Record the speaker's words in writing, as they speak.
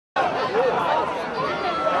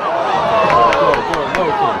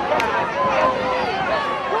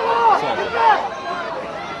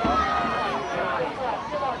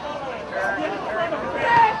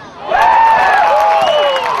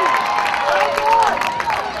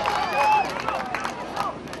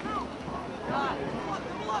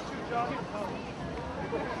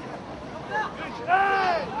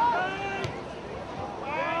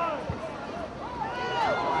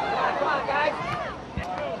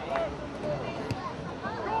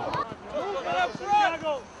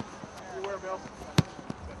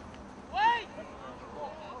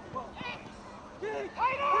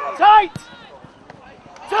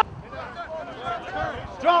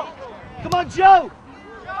Joe!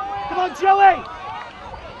 Come on, Joey!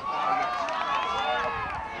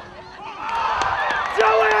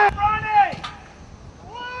 Joey! Ronnie!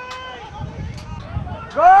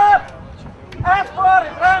 Go up! Ask for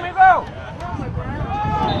it, Rami, go!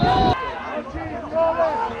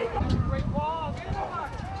 Great ball, get him on!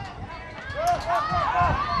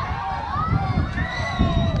 Go!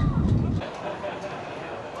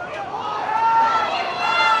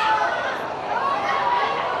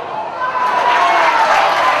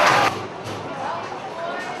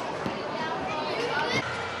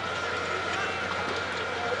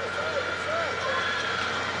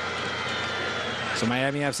 So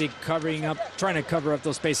Miami FC trying to cover up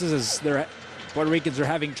those spaces as their Puerto Ricans are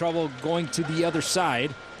having trouble going to the other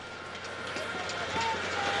side.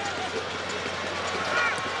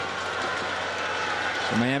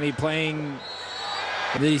 So Miami playing,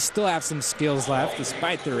 they still have some skills left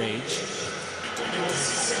despite their age.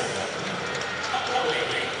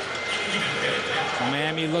 So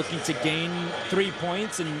Miami looking to gain 3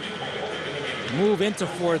 points and move into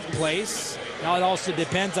 4th place. Now it also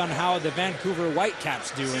depends on how the Vancouver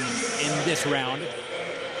Whitecaps do in this round.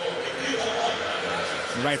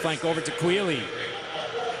 The right flank over to Queeley.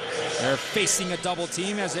 They're facing a double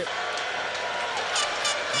team as it.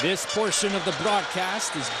 This portion of the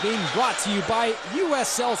broadcast is being brought to you by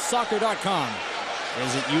USLsoccer.com.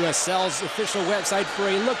 Visit USL's official website for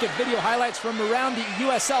a look at video highlights from around the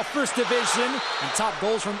USL First Division and top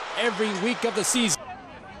goals from every week of the season.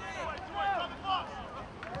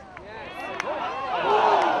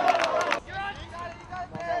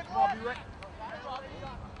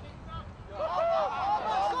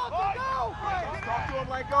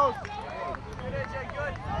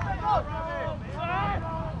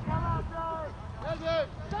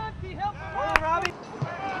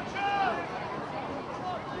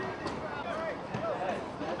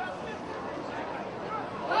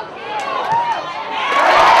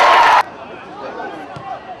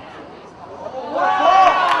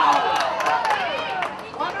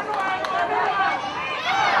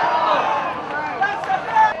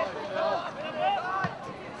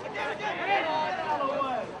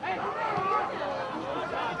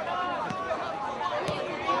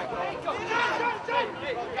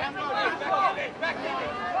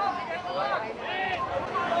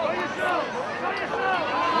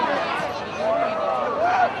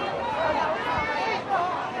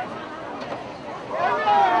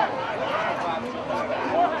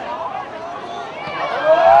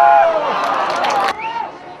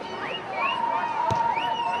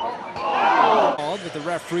 But the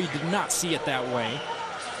referee did not see it that way.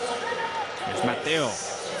 It's Mateo.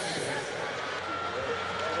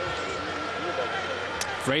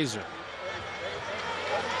 Fraser.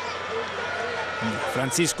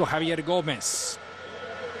 Francisco Javier Gomez.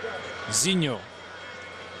 Zinho.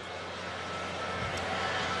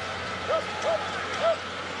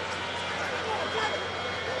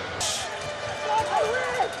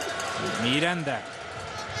 Miranda.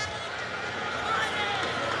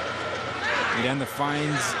 Miranda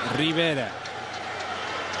finds Rivera.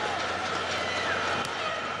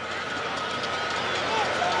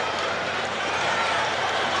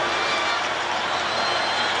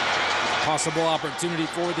 Possible opportunity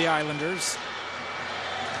for the Islanders.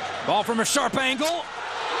 Ball from a sharp angle.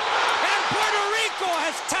 And Puerto Rico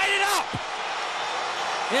has tied it up.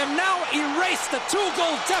 They have now erased the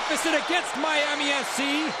 2-goal deficit against Miami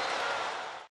FC.